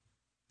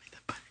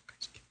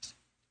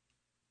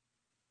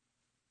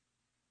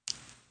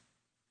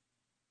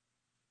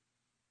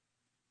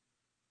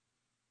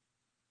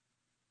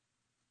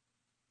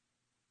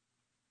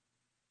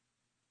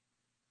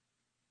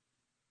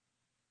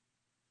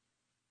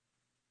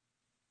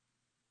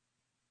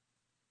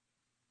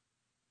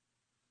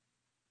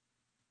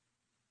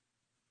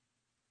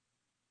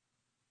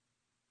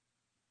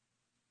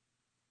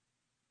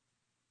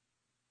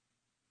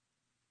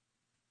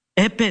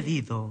 He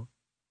pedido,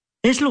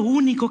 es lo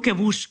único que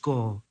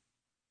busco,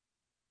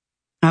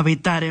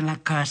 habitar en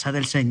la casa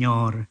del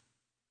Señor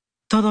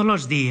todos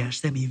los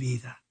días de mi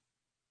vida.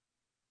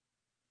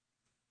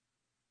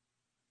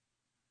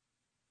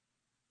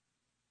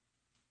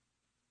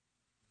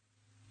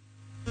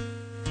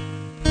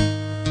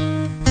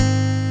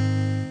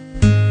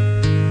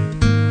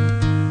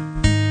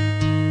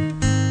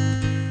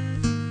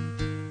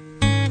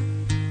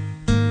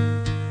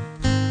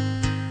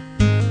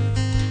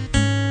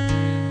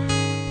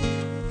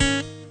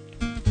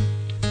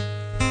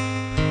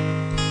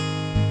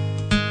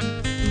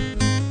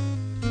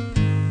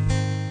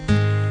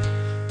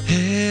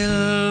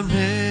 Él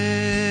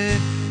me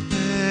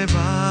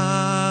levantará,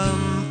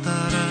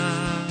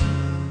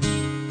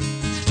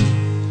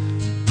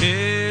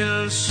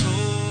 Él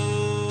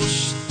sostendrá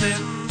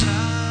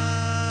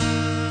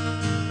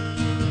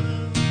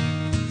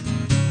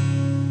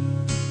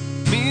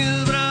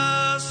mis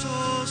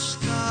brazos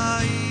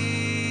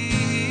caídos,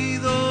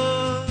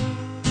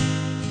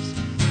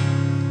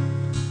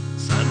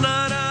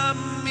 sanará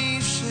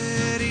mis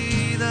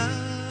heridas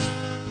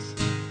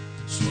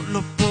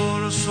solo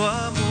por su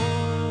amor.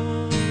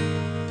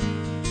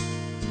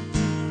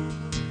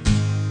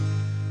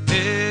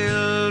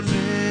 Él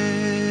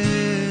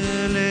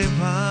me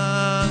levantará,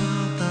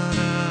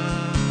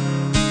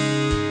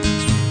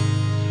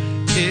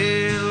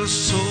 Él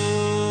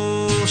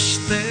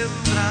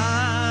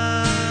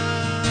sostendrá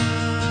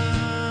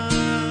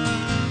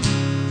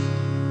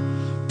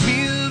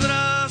mis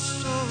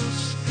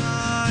brazos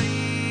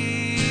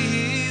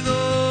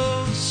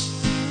caídos,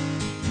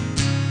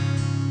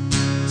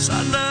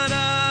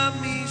 sanará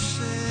mis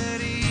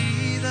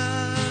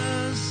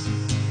heridas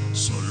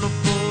solo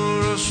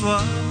por su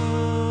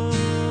amor.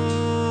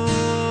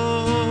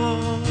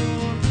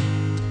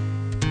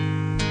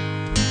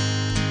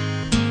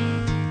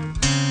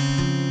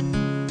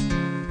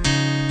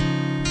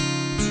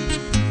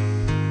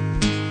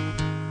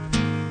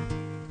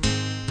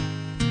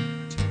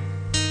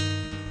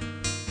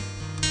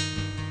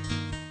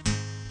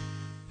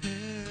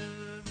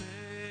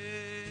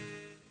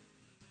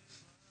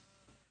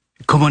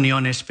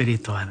 Comunión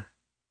espiritual.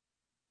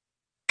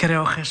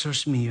 Creo,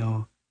 Jesús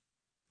mío,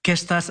 que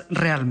estás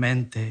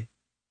realmente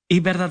y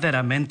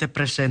verdaderamente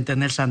presente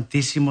en el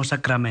Santísimo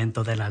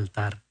Sacramento del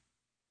altar.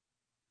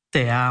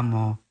 Te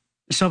amo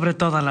sobre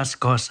todas las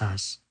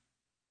cosas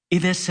y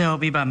deseo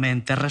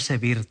vivamente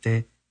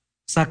recibirte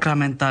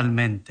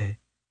sacramentalmente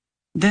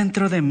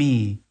dentro de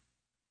mí,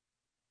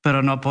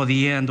 pero no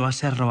pudiendo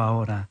hacerlo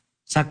ahora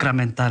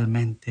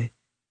sacramentalmente.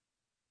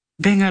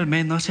 Ven al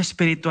menos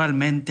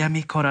espiritualmente a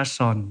mi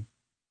corazón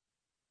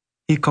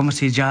y como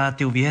si ya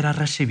te hubiera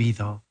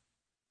recibido,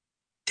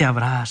 te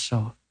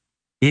abrazo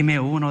y me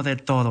uno de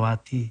todo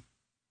a ti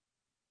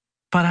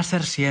para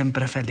ser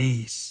siempre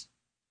feliz.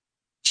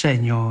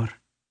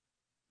 Señor,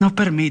 no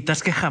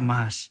permitas que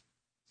jamás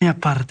me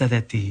aparte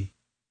de ti.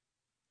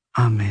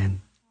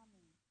 Amén.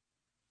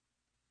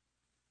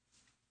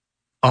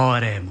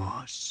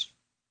 Oremos.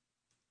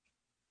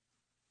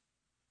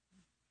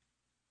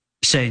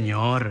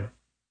 Señor,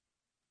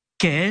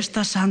 que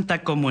esta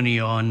Santa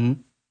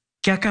Comunión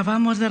que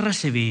acabamos de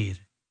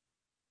recibir,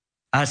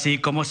 así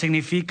como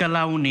significa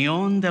la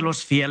unión de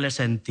los fieles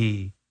en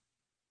ti,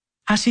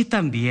 así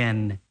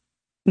también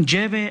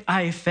lleve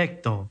a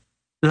efecto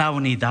la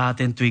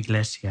unidad en tu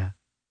iglesia.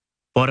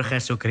 Por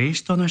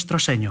Jesucristo nuestro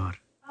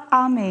Señor.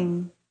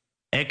 Amén.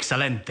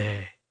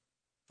 Excelente.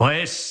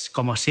 Pues,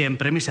 como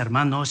siempre, mis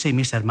hermanos y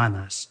mis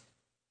hermanas,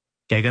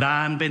 qué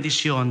gran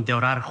bendición de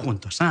orar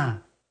juntos.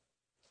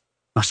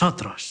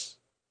 Nosotros,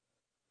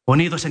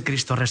 unidos en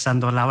Cristo,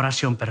 rezando la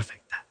oración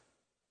perfecta.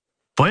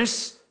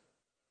 Pues,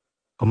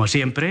 como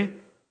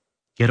siempre,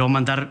 quiero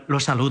mandar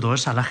los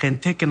saludos a la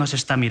gente que nos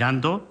está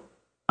mirando,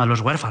 a los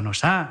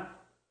huérfanos,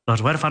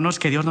 los huérfanos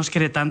que Dios nos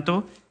quiere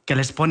tanto, que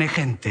les pone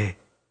gente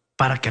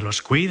para que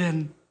los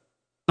cuiden.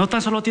 No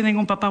tan solo tienen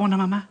un papá o una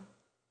mamá,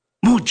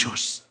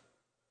 muchos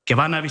que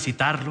van a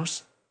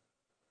visitarlos,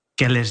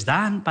 que les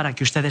dan para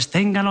que ustedes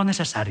tengan lo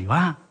necesario.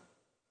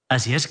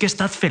 Así es que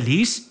estad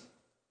feliz,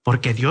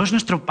 porque Dios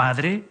nuestro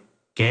Padre,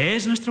 que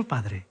es nuestro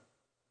Padre,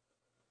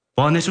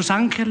 pone sus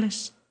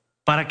ángeles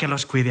para que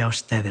los cuide a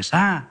ustedes.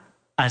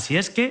 Así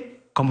es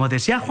que, como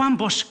decía Juan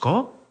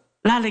Bosco,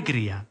 la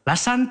alegría, la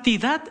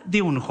santidad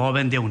de un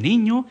joven, de un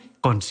niño,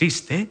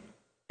 consiste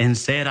en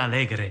ser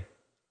alegre,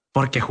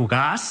 porque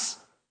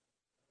jugás,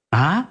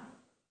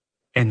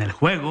 en el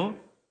juego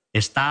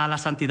está la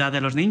santidad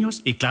de los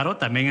niños y, claro,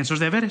 también en sus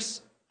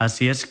deberes.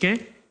 Así es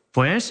que,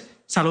 pues,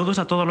 saludos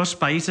a todos los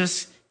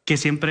países, que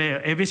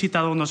siempre he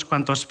visitado unos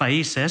cuantos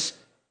países,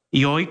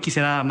 y hoy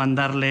quisiera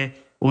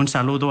mandarle un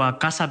saludo a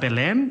Casa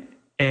Belén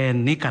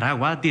en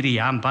Nicaragua,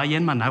 Diriamba y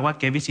en Managua,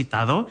 que he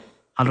visitado,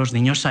 a los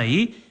niños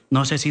ahí.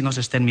 No sé si nos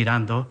estén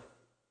mirando.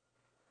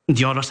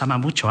 Dios los ama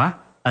mucho,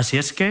 Así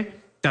es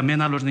que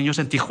también a los niños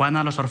en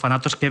Tijuana, los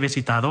orfanatos que he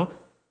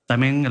visitado,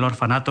 también el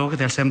orfanato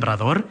del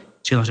Sembrador,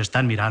 si nos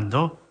están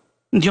mirando,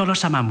 Dios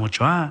los ama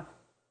mucho,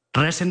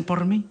 Recen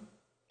por mí.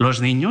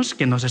 Los niños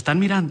que nos están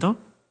mirando,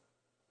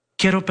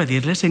 quiero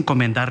pedirles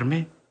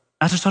encomendarme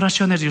a sus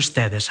oraciones de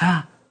ustedes,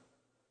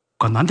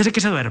 Cuando antes de que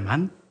se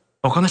duerman,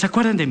 o cuando se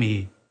acuerden de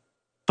mí,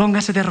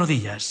 póngase de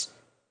rodillas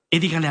y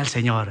díganle al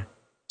Señor,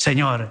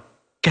 Señor,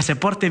 que se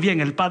porte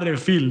bien el padre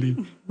Philly,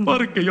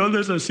 porque yo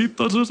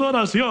necesito sus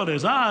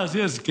oraciones.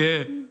 Así es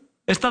que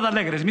estad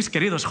alegres, mis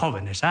queridos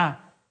jóvenes,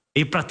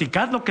 y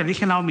practicad lo que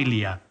dije en la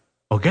homilía.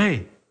 ¿Ok?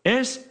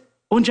 Es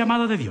un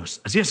llamado de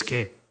Dios. Así es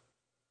que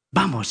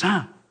vamos,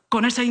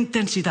 con esa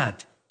intensidad,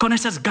 con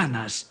esas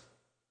ganas,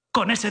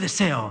 con ese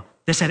deseo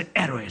de ser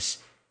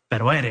héroes,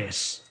 pero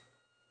eres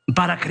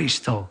para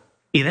Cristo.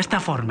 Y de esta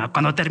forma,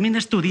 cuando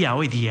termines tu día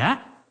hoy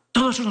día,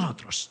 todos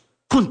nosotros,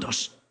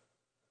 juntos,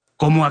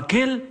 como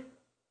aquel,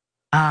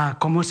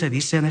 ¿cómo se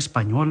dice en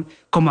español?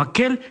 Como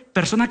aquel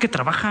persona que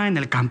trabaja en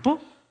el campo,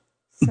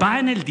 va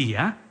en el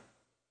día,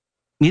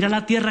 mira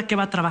la tierra que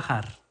va a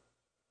trabajar,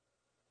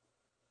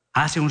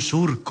 hace un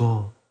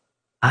surco,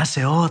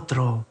 hace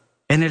otro,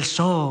 en el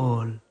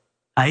sol,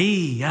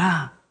 ahí,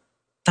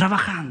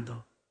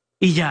 trabajando.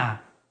 Y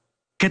ya,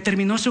 que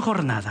terminó su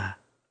jornada,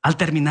 al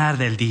terminar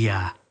del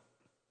día,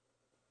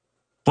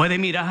 puede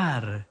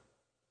mirar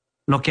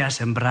lo que ha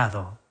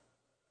sembrado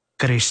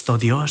Cristo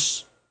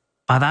Dios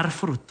para dar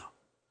fruto.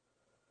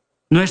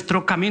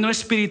 Nuestro camino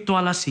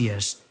espiritual así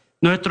es.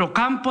 Nuestro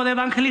campo de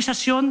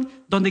evangelización,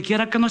 donde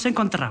quiera que nos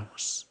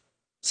encontramos,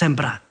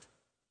 sembrad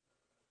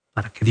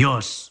para que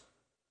Dios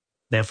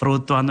dé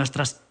fruto a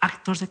nuestros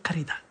actos de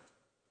caridad.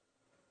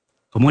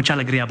 Con mucha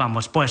alegría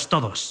vamos, pues,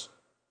 todos.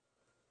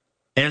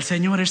 El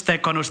Señor esté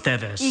con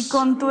ustedes. Y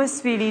con tu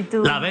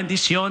espíritu. La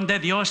bendición de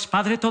Dios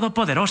Padre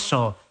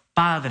Todopoderoso,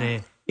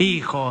 Padre,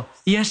 Hijo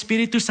y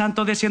Espíritu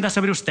Santo descienda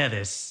sobre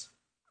ustedes.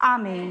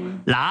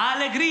 Amén. La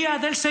alegría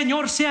del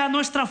Señor sea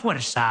nuestra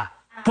fuerza.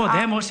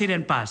 Podemos ir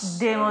en paz.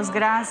 Demos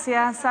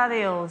gracias a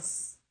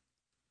Dios.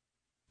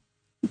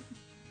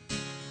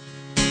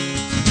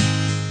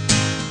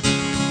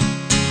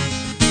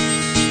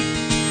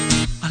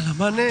 Al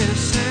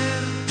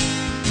amanecer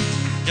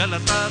y al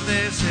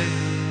atardecer,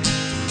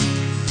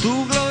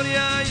 tu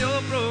gloria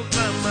yo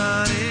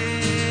proclamaré.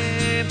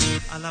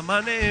 Al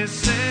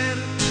amanecer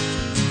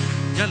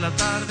y al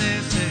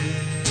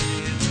atardecer,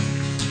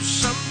 tu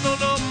santo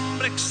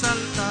nombre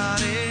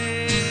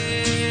exaltaré.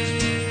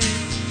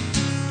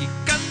 Y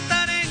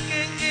cantaré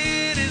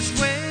que eres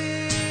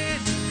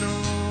bueno,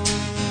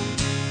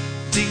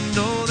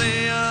 digno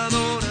de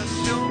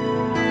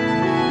adoración.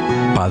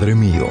 Padre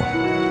mío,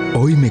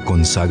 hoy me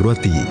consagro a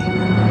ti,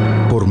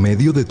 por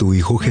medio de tu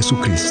Hijo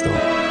Jesucristo.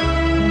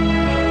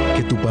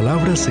 Que tu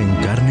palabra se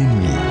encarne en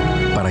mí,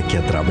 para que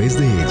a través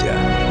de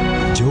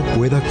ella yo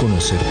pueda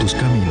conocer tus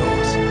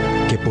caminos.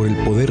 Que por el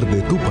poder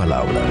de tu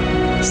palabra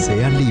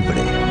sea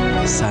libre,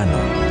 sano,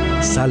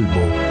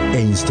 salvo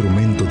e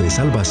instrumento de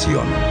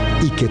salvación,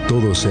 y que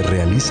todo se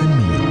realice en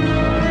mí,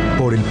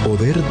 por el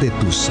poder de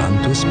tu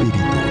Santo Espíritu.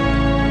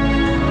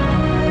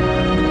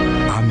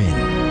 Amén.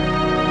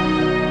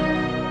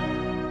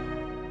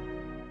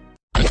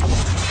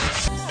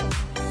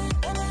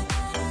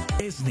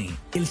 ESNE,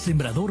 el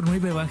Sembrador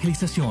Nueva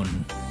Evangelización.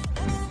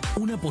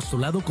 un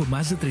apostolado con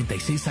más de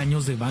 36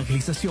 años de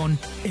evangelización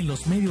en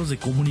los medios de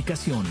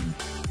comunicación,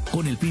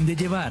 con el fin de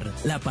llevar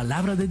la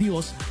palabra de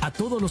Dios a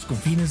todos los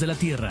confines de la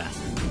tierra.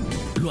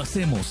 Lo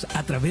hacemos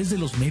a través de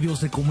los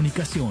medios de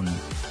comunicación,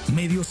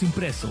 medios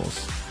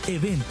impresos,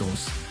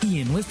 eventos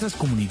y en nuestras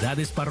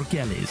comunidades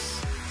parroquiales,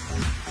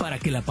 para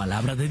que la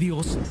palabra de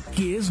Dios,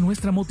 que es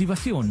nuestra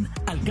motivación,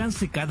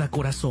 alcance cada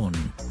corazón.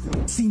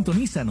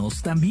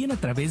 Sintonízanos también a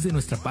través de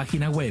nuestra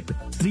página web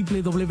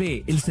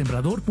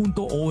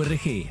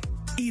www.elsembrador.org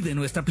y de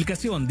nuestra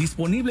aplicación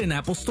disponible en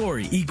Apple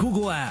Store y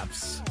Google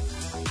Apps.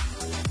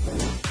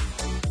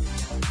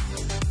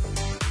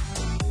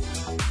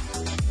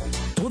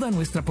 Toda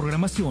nuestra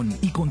programación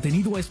y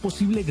contenido es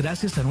posible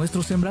gracias a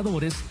nuestros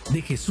sembradores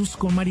de Jesús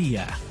con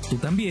María. Tú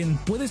también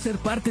puedes ser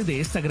parte de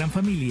esta gran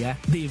familia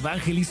de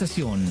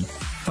evangelización.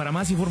 Para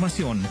más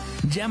información,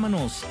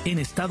 llámanos en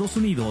Estados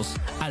Unidos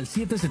al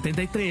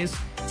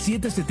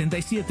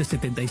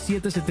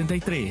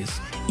 773-777-7773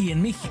 y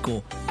en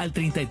México al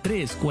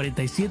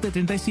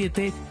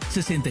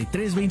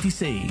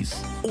 33-4737-6326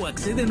 o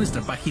accede a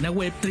nuestra página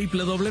web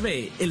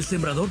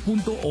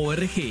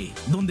www.elsembrador.org,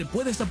 donde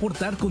puedes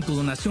aportar con tu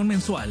donación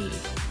mensual.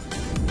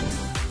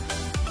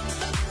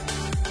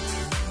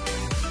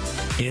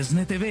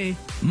 ESNE TV,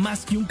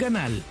 más que un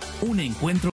canal, un encuentro.